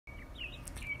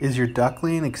Is your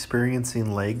duckling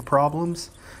experiencing leg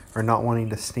problems or not wanting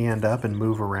to stand up and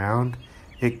move around?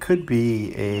 It could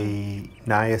be a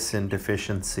niacin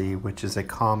deficiency, which is a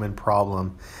common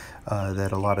problem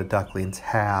that a lot of ducklings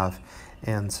have.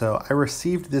 And so I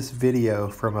received this video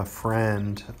from a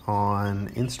friend on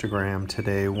Instagram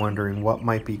today wondering what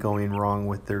might be going wrong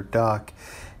with their duck.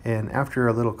 And after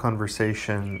a little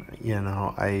conversation,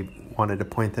 I wanted to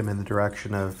point them in the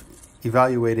direction of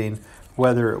evaluating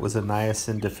whether it was a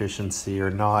niacin deficiency or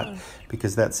not,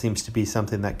 because that seems to be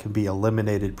something that can be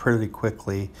eliminated pretty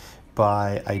quickly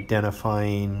by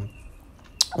identifying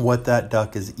what that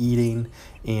duck is eating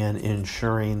and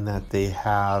ensuring that they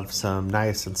have some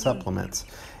niacin supplements.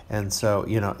 And so,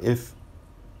 if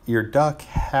your duck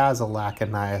has a lack of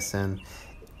niacin,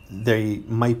 they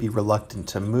might be reluctant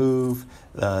to move.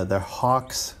 Their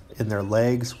hocks in their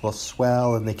legs will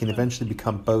swell, and they can eventually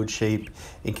become boat-shaped.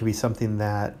 It can be something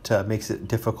that makes it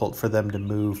difficult for them to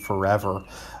move forever.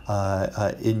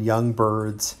 In young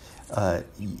birds,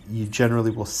 you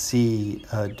generally will see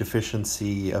a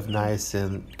deficiency of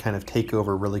niacin kind of take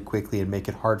over really quickly and make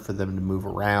it hard for them to move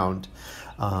around.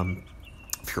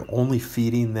 If you're only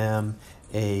feeding them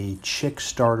a chick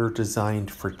starter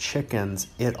designed for chickens,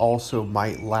 it also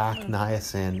might lack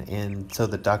niacin, and so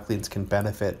the ducklings can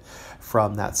benefit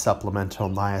from that supplemental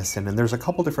niacin. And there's a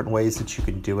couple different ways that you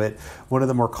can do it. One of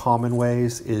the more common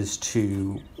ways is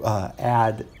to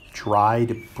add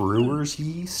dried brewer's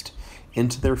yeast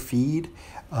into their feed.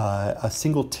 A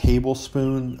single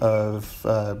tablespoon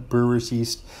of brewer's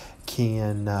yeast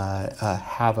can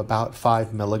have about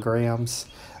 5 milligrams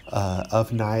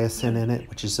of niacin in it,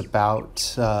 which is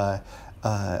about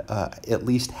at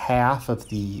least half of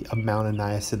the amount of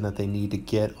niacin that they need to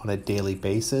get on a daily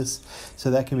basis.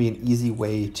 So that can be an easy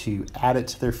way to add it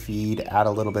to their feed, add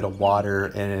a little bit of water,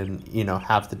 and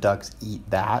have the ducks eat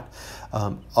that.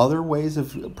 Other ways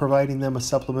of providing them a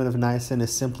supplement of niacin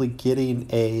is simply getting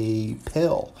a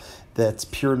pill that's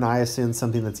pure niacin,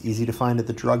 something that's easy to find at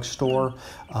the drugstore.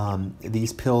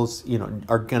 These pills,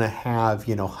 are going to have,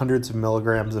 hundreds of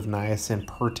milligrams of niacin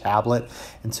per tablet.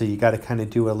 And so you got to kind of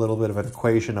do a little bit of an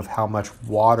equation of how much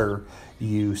water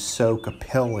you soak a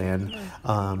pill in.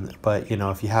 But,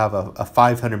 if you have a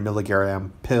 500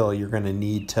 milligram pill, you're going to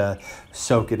need to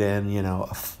soak it in,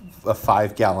 a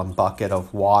 5-gallon bucket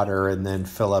of water and then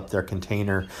fill up their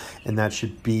container. And that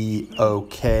should be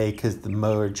okay, because the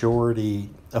majority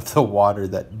of the water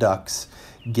that ducks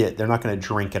get, they're not going to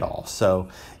drink it all. So,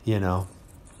 they're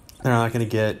not going to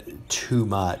get too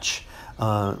much.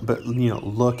 But,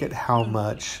 look at how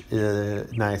much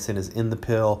niacin is in the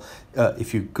pill.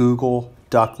 If you Google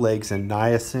duck legs and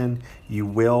niacin, you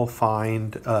will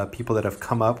find people that have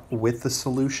come up with the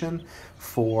solution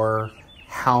for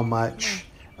how much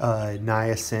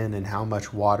niacin and how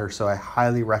much water. So I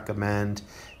highly recommend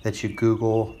that you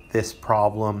Google this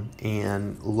problem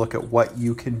and look at what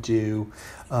you can do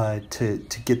to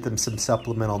get them some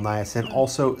supplemental niacin.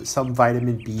 Also, some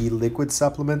vitamin B liquid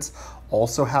supplements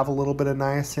also have a little bit of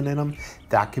niacin in them.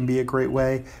 That can be a great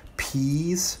way.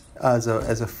 Peas as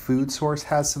a food source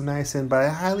has some niacin, but I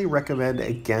highly recommend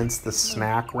against the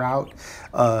snack route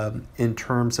in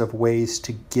terms of ways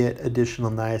to get additional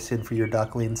niacin for your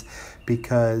ducklings,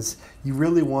 because you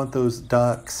really want those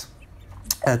ducks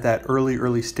at that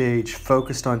early stage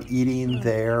focused on eating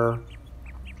their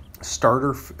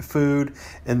starter food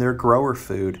and their grower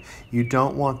food. You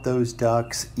don't want those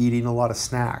ducks eating a lot of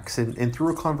snacks. And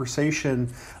through a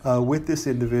conversation with this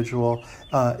individual,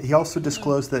 he also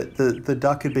disclosed that the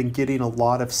duck had been getting a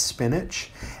lot of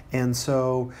spinach. And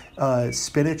so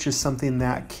spinach is something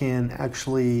that can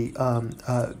actually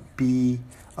be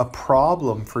a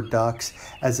problem for ducks,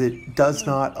 as it does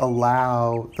not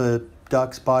allow the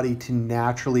duck's body to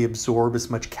naturally absorb as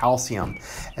much calcium.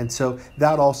 And so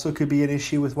that also could be an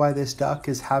issue with why this duck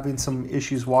is having some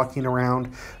issues walking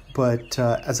around. But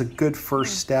as a good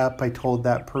first step, I told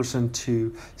that person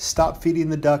to stop feeding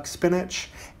the duck spinach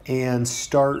and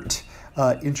start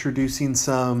introducing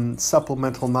some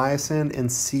supplemental niacin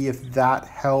and see if that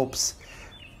helps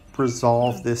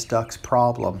resolve this duck's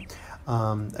problem.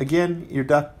 Again, your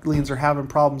ducklings are having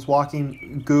problems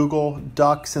walking. Google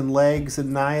ducks and legs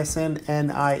and niacin,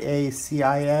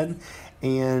 Niacin,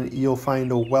 and you'll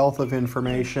find a wealth of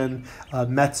information.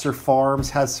 Metzer Farms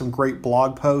has some great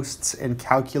blog posts and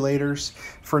calculators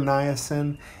for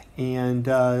niacin. And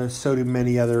so do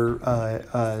many other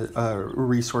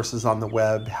resources on the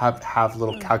web have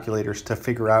little calculators to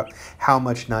figure out how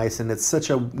much niacin. It's such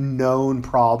a known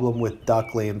problem with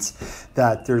ducklings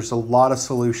that there's a lot of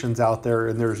solutions out there,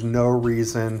 and there's no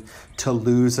reason to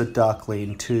lose a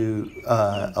duckling to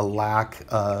a lack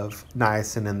of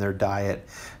niacin in their diet.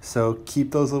 So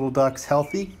keep those little ducks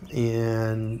healthy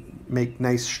and make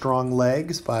nice strong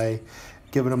legs by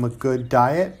giving them a good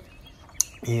diet,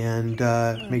 and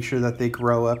make sure that they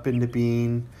grow up into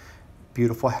being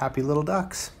beautiful, happy little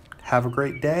ducks. Have a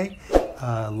great day.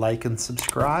 Like and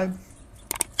subscribe.